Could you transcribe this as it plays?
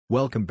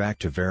Welcome back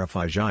to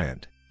Verify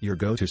Giant, your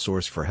go-to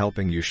source for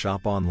helping you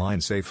shop online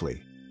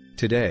safely.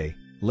 Today,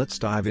 let's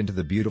dive into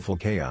the beautiful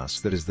chaos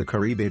that is the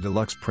Caribe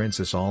Deluxe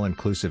Princess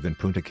All-Inclusive in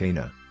Punta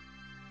Cana.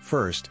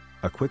 First,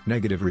 a quick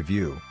negative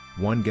review.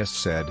 One guest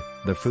said,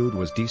 "The food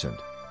was decent,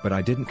 but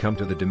I didn't come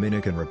to the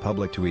Dominican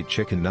Republic to eat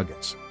chicken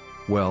nuggets."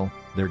 Well,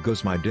 there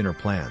goes my dinner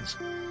plans.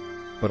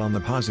 But on the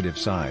positive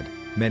side,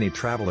 many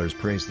travelers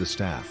praise the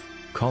staff,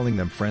 calling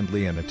them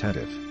friendly and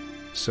attentive.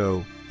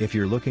 So, if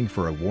you're looking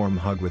for a warm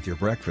hug with your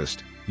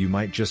breakfast, you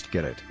might just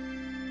get it.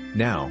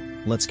 Now,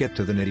 let's get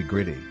to the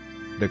nitty-gritty.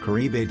 The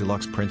Caribe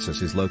Deluxe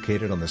Princess is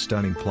located on the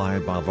stunning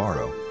Playa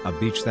Bávaro, a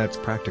beach that's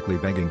practically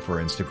begging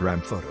for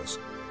Instagram photos.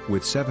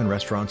 With 7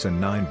 restaurants and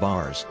 9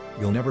 bars,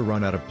 you'll never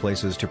run out of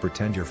places to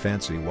pretend you're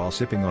fancy while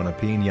sipping on a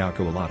piña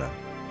colada.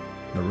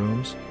 The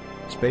rooms?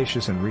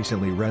 Spacious and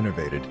recently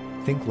renovated,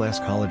 think less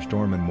college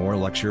dorm and more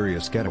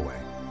luxurious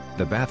getaway.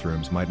 The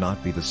bathrooms might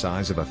not be the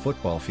size of a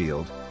football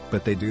field,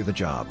 but they do the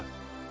job.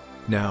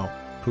 Now,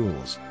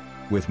 pools.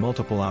 With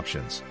multiple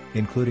options,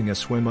 including a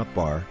swim-up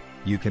bar,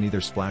 you can either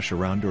splash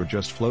around or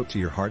just float to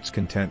your heart's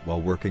content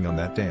while working on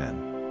that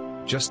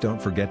tan. Just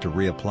don't forget to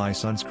reapply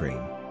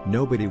sunscreen,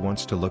 nobody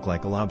wants to look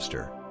like a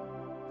lobster.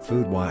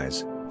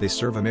 Food-wise, they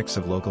serve a mix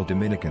of local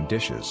Dominican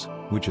dishes,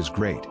 which is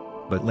great,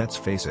 but let's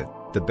face it,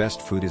 the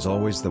best food is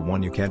always the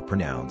one you can't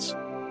pronounce.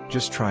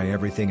 Just try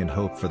everything and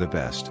hope for the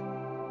best.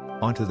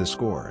 Onto the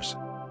scores.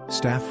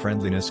 Staff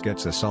friendliness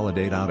gets a solid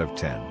 8 out of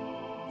 10.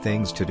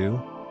 Things to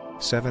do?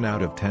 7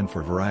 out of 10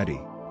 for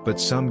variety, but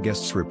some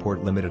guests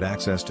report limited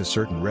access to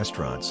certain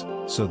restaurants,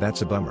 so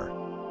that's a bummer.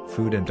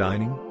 Food and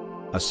dining?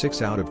 A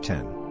 6 out of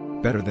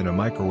 10. Better than a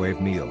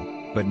microwave meal,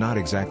 but not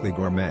exactly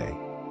gourmet.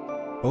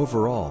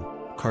 Overall,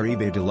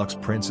 Caribe Deluxe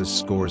Princess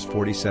scores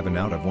 47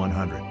 out of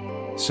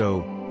 100.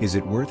 So, is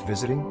it worth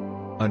visiting?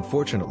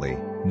 Unfortunately,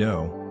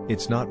 no,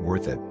 it's not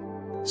worth it.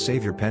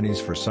 Save your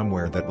pennies for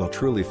somewhere that will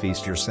truly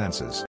feast your senses.